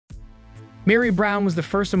Meri Brown was the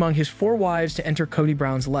first among his 4 wives to enter Kody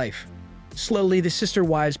Brown's life. Slowly, the sister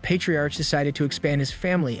wives' patriarch decided to expand his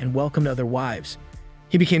family and welcomed other wives.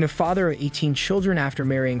 He became a father of 18 children after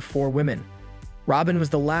marrying 4 women. Robin was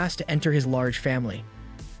the last to enter his large family.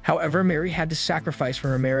 However, Meri had to sacrifice for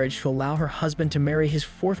her marriage to allow her husband to marry his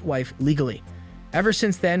 4th wife legally. Ever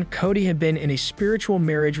since then, Kody had been in a spiritual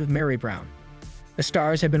marriage with Meri Brown. The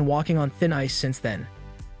stars had been walking on thin ice since then.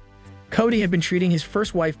 Kody had been treating his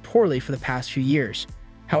first wife poorly for the past few years.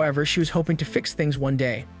 However, she was hoping to fix things one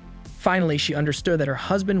day. Finally, she understood that her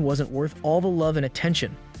husband wasn't worth all the love and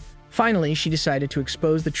attention. Finally, she decided to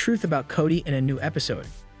expose the truth about Kody in a new episode.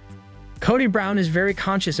 Kody Brown is very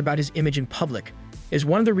conscious about his image in public. It is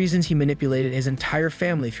one of the reasons he manipulated his entire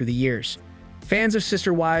family through the years. Fans of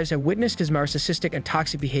Sister Wives have witnessed his narcissistic and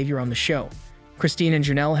toxic behavior on the show. Christine and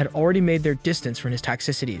Janelle had already made their distance from his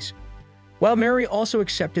toxicities. While Meri also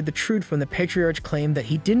accepted the truth when the patriarch claimed that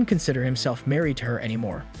he didn't consider himself married to her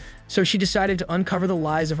anymore, so she decided to uncover the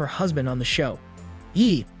lies of her husband on the show.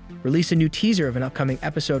 He released a new teaser of an upcoming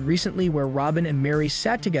episode recently where Robin and Meri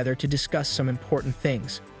sat together to discuss some important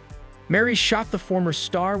things. Meri shocked the former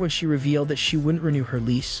star when she revealed that she wouldn't renew her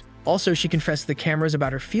lease. Also, she confessed to the cameras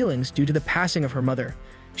about her feelings due to the passing of her mother.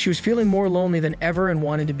 She was feeling more lonely than ever and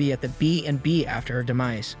wanted to be at the B&B after her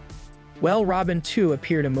demise. Well, Robin too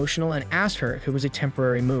appeared emotional and asked her if it was a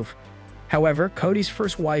temporary move. However, Kody's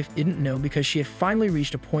first wife didn't know because she had finally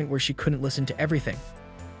reached a point where she couldn't listen to everything.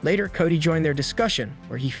 Later, Kody joined their discussion,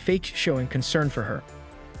 where he faked showing concern for her.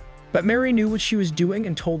 But Meri knew what she was doing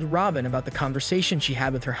and told Robin about the conversation she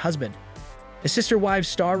had with her husband. The Sister Wives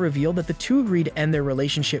star revealed that the two agreed to end their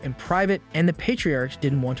relationship in private, and the patriarch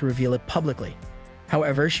didn't want to reveal it publicly.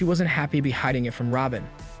 However, she wasn't happy to be hiding it from Robin.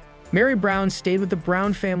 Meri Brown stayed with the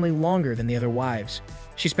Brown family longer than the other wives.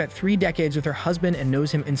 She spent 3 decades with her husband and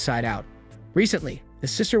knows him inside out. Recently, the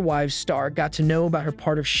Sister Wives star got to know about her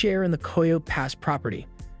part of share in the Coyote Pass property.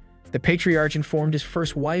 The patriarch informed his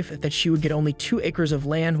first wife that she would get only 2 acres of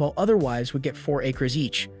land while other wives would get 4 acres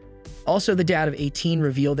each. Also, the dad of 18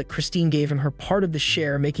 revealed that Christine gave him her part of the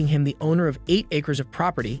share, making him the owner of 8 acres of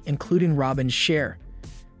property, including Robin's share.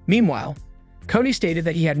 Meanwhile, Kody stated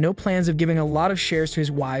that he had no plans of giving a lot of shares to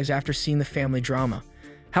his wives after seeing the family drama.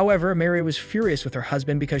 However, Meri was furious with her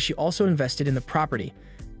husband because she also invested in the property.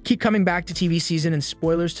 Keep coming back to TV season and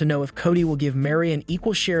spoilers to know if Kody will give Meri an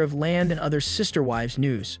equal share of land and other Sister Wives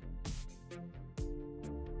news.